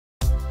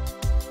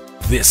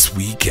this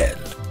weekend.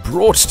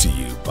 Brought to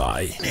you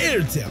by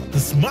Airtel, the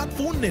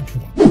smartphone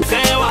network.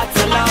 Say what's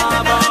a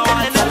love,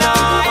 what's a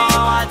love,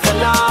 what's a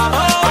love.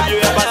 Have you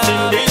ever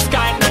seen this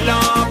kind of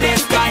love,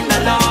 this kind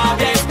of love,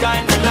 this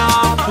kind of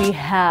love? We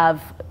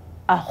have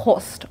a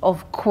host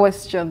of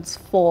questions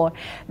for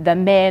the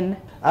men.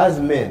 As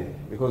men,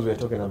 because we're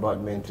talking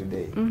about men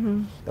today,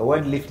 the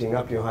word lifting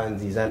up your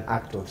hands is an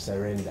act of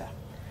surrender.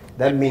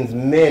 That means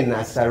men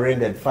are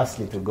surrendered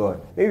firstly to God.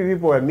 Maybe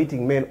people are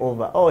meeting men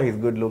over, oh, he's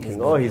good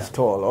looking, oh, he's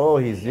tall, oh,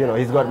 he's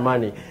got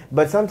money.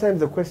 But sometimes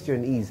the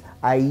question is,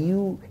 are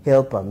you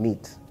helper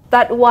meet?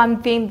 That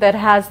one thing that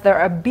has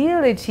the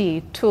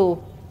ability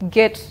to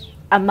get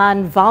a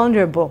man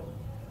vulnerable.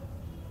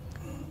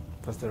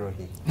 Pastor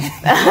Rohi.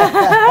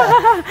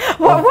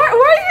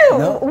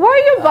 Why are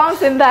you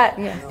bouncing that?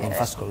 In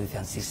 1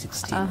 Corinthians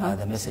 6:16,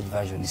 the Message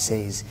version, it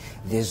says,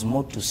 there's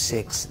more to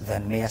sex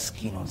than mere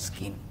skin on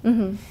skin.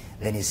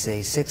 Then it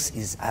says, sex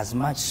is as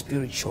much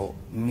spiritual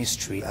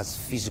mystery as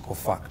physical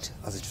fact.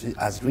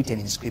 As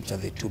written in scripture,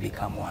 the two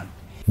become one.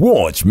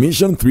 Watch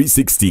Mission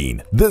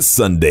 316 this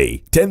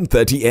Sunday,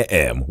 10:30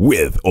 a.m.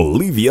 with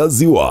Olivia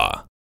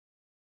Zziwa.